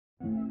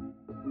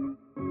Hey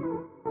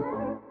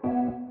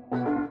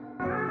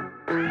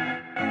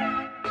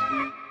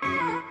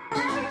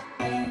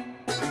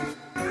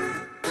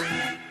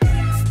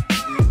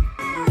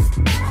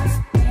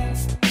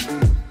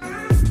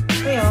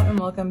y'all, and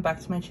welcome back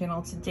to my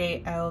channel.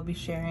 Today I will be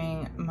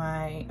sharing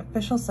my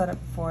official setup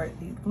for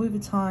the Louis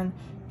Vuitton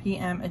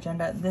PM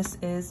Agenda. This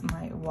is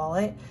my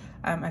wallet.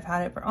 I've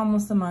had it for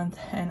almost a month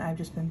and I've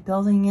just been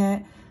building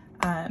it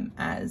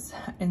as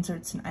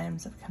inserts and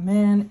items have come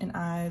in, and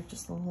I've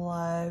just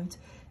loved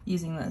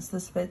using this.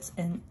 This fits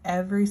in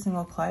every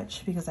single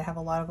clutch because I have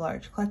a lot of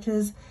large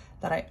clutches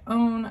that I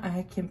own.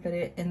 I can fit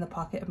it in the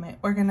pocket of my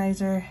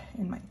organizer,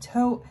 in my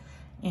tote,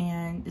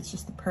 and it's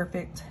just the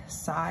perfect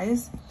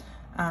size.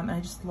 And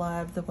I just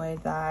love the way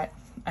that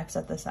I've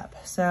set this up.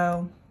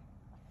 So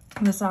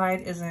the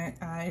side isn't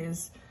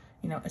as,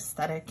 you know,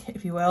 aesthetic,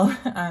 if you will,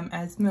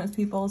 as most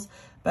people's,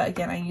 but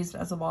again, I use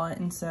it as a wallet,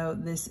 and so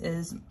this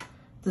is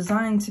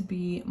designed to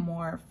be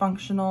more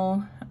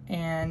functional.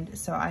 And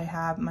so I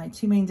have my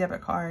two main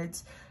debit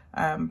cards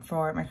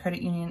for my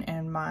credit union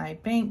and my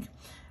bank,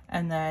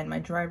 and then my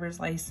driver's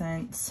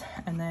license.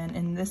 And then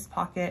in this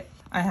pocket,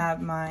 I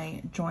have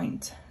my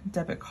joint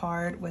debit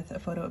card with a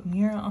photo of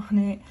Mira on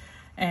it.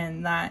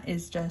 And that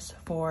is just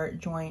for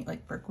joint,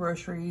 like for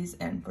groceries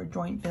and for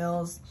joint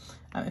bills.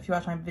 If you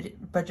watch my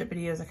budget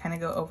videos, I kind of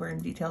go over in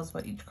details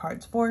what each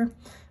card's for,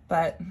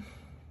 but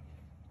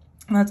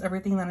that's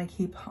everything that I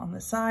keep on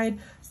the side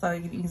so I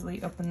can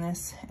easily open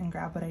this and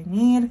grab what I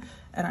need.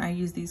 And I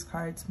use these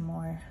cards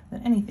more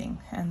than anything.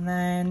 And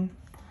then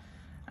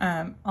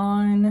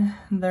on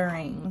the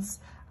rings,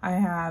 I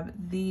have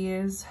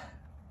these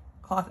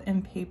cloth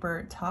and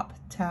paper top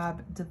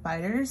tab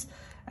dividers.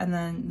 And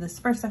then this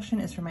first section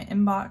is for my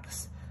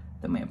inbox,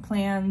 then we have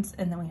plans,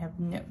 and then we have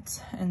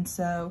notes. And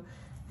so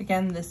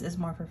again, this is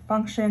more for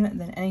function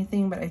than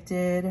anything, but I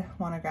did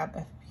want to grab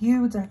a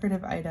few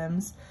decorative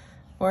items.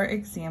 For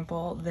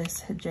example,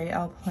 this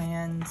JL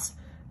Plans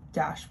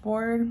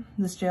dashboard,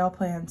 this JL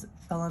Plans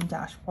vellum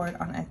dashboard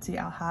on Etsy.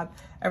 I'll have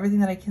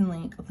everything that I can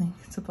link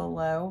to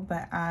below,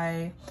 but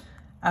I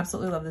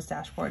absolutely love this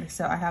dashboard.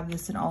 So I have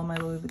this in all of my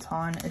Louis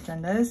Vuitton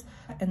agendas.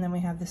 And then we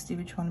have the Do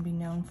What You Want to Be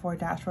Known For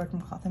dashboard from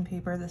Cloth and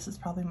Paper. This is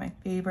probably my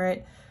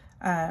favorite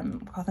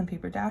Cloth and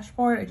Paper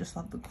dashboard. I just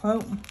love the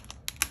quote. And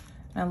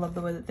I love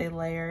the way that they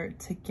layer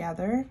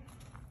together.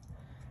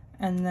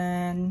 And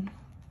then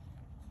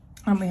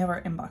we have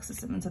our inbox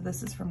system. And so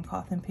this is from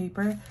Cloth and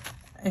Paper,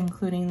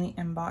 including the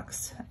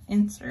inbox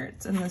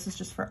inserts. And this is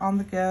just for on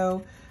the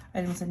go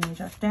items that you need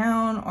to jot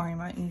down, or you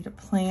might need to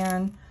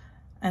plan.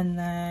 And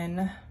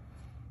then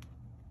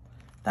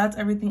that's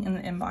everything in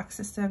the inbox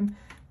system.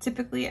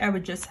 Typically, I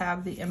would just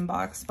have the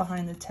inbox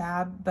behind the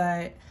tab,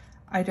 but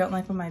I don't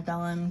like when my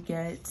vellum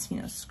gets, you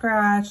know,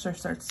 scratched or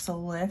starts to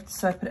lift.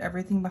 So I put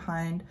everything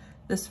behind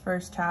this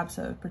first tab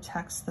so it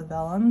protects the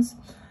vellums.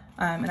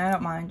 And I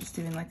don't mind just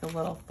doing like a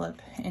little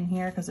flip in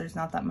here because there's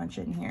not that much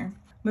in here.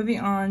 Moving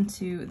on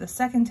to the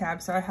second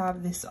tab. So I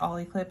have this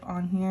ollie clip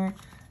on here.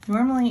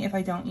 Normally, if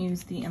I don't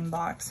use the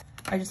inbox,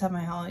 I just have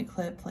my ollie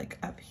clip like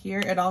up here.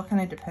 It all kind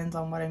of depends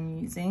on what I'm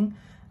using.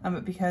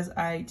 But because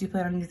I do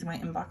plan on using my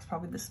inbox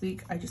probably this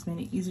week, I just made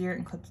it easier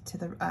and clipped it to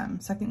the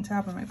second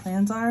tab where my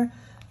plans are.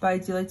 But I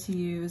do like to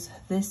use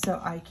this so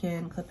I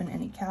can clip in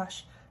any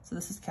cash. So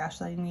this is cash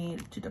that I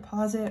need to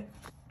deposit.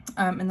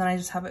 And then I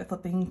just have it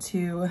flipping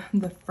to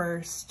the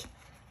first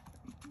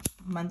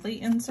monthly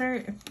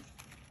insert.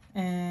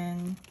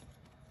 And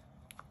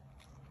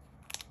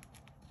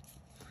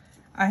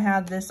I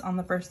have this on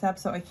the first tab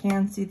so I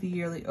can see the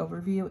yearly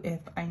overview if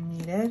I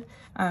need it.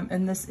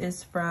 And this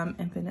is from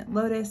Infinite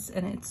Lotus,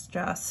 and it's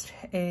just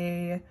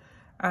a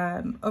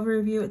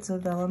overview. It's a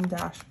vellum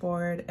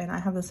dashboard, and I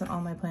have this in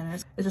all my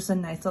planners. It's just a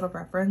nice little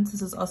reference.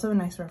 This is also a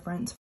nice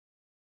reference.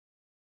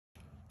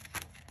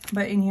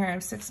 But in here I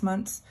have 6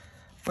 months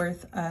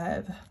worth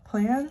of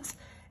plans,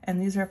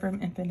 and these are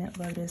from Infinite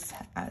Lotus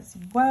as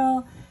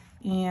well.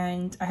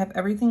 And I have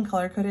everything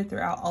color coded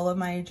throughout all of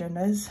my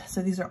agendas.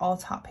 So these are all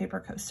top paper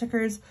coat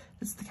stickers.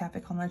 This is the Cafe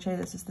Con Leche.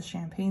 This is the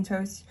Champagne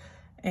Toast.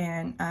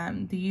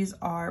 And these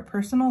are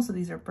personal, so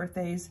these are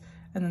birthdays.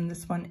 And then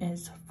this one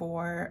is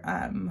for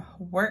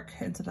work,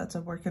 and so that's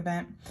a work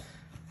event.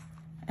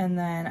 And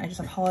then I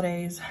just have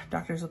holidays,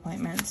 doctor's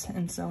appointments,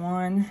 and so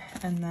on.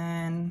 And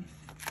then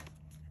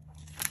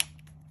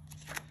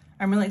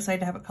I'm really excited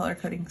to have a color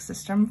coding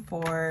system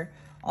for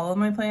all of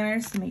my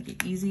planners to make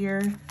it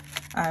easier,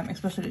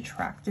 especially to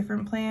track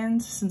different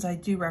plans, since I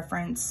do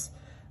reference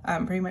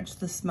pretty much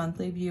this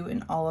monthly view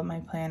in all of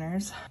my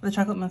planners. The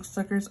chocolate milk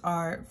stickers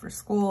are for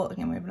school.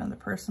 Again, we have another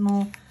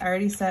personal. I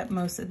already set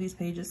most of these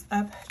pages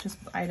up just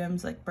with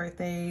items like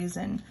birthdays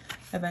and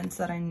events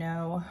that I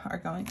know are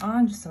going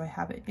on, just so I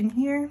have it in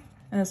here.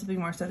 And this will be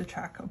more so to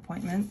track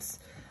appointments.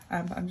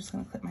 But I'm just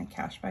gonna clip my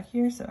cash back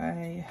here so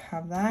I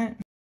have that.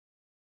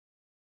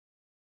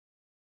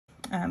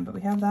 But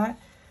we have that.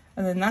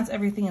 And then that's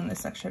everything in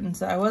this section.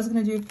 So I was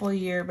gonna do a full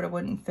year, but it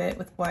wouldn't fit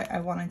with what I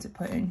wanted to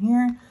put in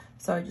here.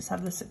 So I just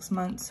have the 6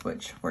 months,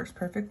 which works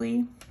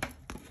perfectly.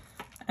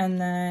 And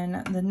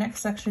then the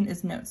next section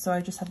is notes. So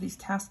I just have these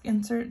task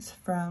inserts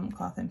from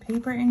Cloth and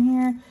Paper in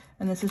here.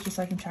 And this is just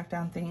so I can track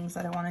down things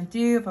that I want to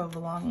do if I have a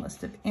long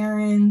list of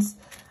errands.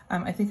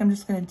 I think I'm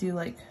just going to do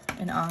like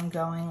an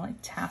ongoing like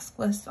task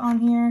list on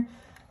here.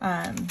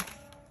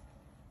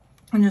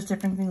 And just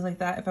different things like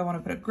that. If I want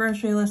to put a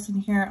grocery list in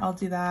here, I'll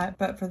do that.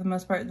 But for the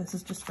most part, this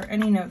is just for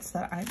any notes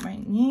that I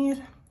might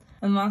need.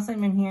 And the last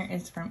item in here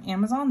is from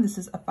Amazon. This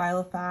is a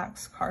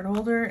Filofax card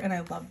holder, and I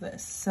love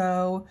this.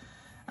 So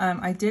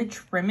I did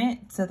trim it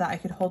so that I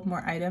could hold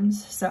more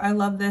items. So I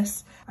love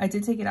this. I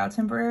did take it out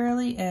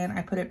temporarily and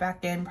I put it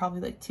back in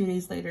probably like 2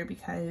 days later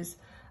because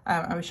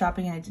I was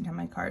shopping and I didn't have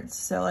my cards.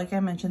 So like I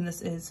mentioned,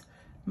 this is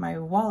my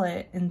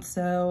wallet. And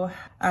so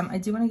I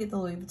do want to get the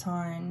Louis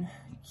Vuitton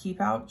key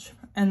pouch,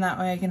 and that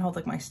way I can hold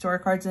like my store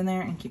cards in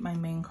there and keep my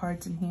main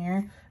cards in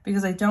here,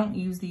 because I don't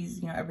use these,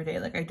 you know, every day.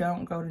 Like I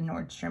don't go to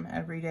Nordstrom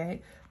every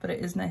day, but it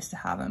is nice to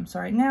have them. So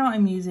right now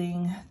I'm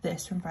using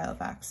this from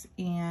Filofax,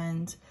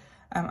 and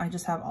I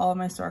just have all of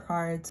my store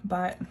cards.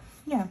 But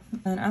yeah,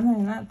 and other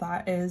than that,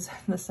 that is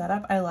the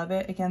setup. I love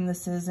it. Again,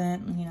 this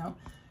isn't, you know,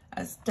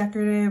 as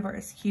decorative or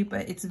as cute,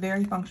 but it's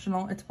very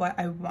functional. It's what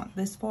I want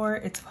this for.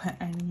 It's what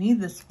I need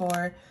this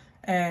for,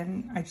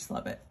 and I just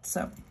love it.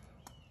 So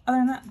other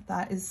than that,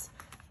 that is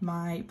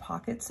my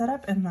pocket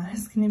setup, and that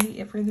is going to be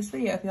it for this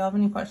video. If you have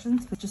any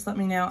questions, just let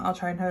me know. I'll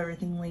try and have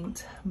everything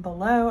linked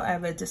below. I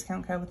have a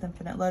discount code with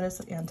Infinite Lotus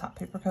and Top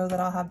Paper code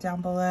that I'll have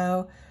down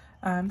below.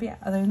 But yeah,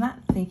 other than that,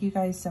 thank you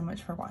guys so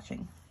much for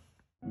watching.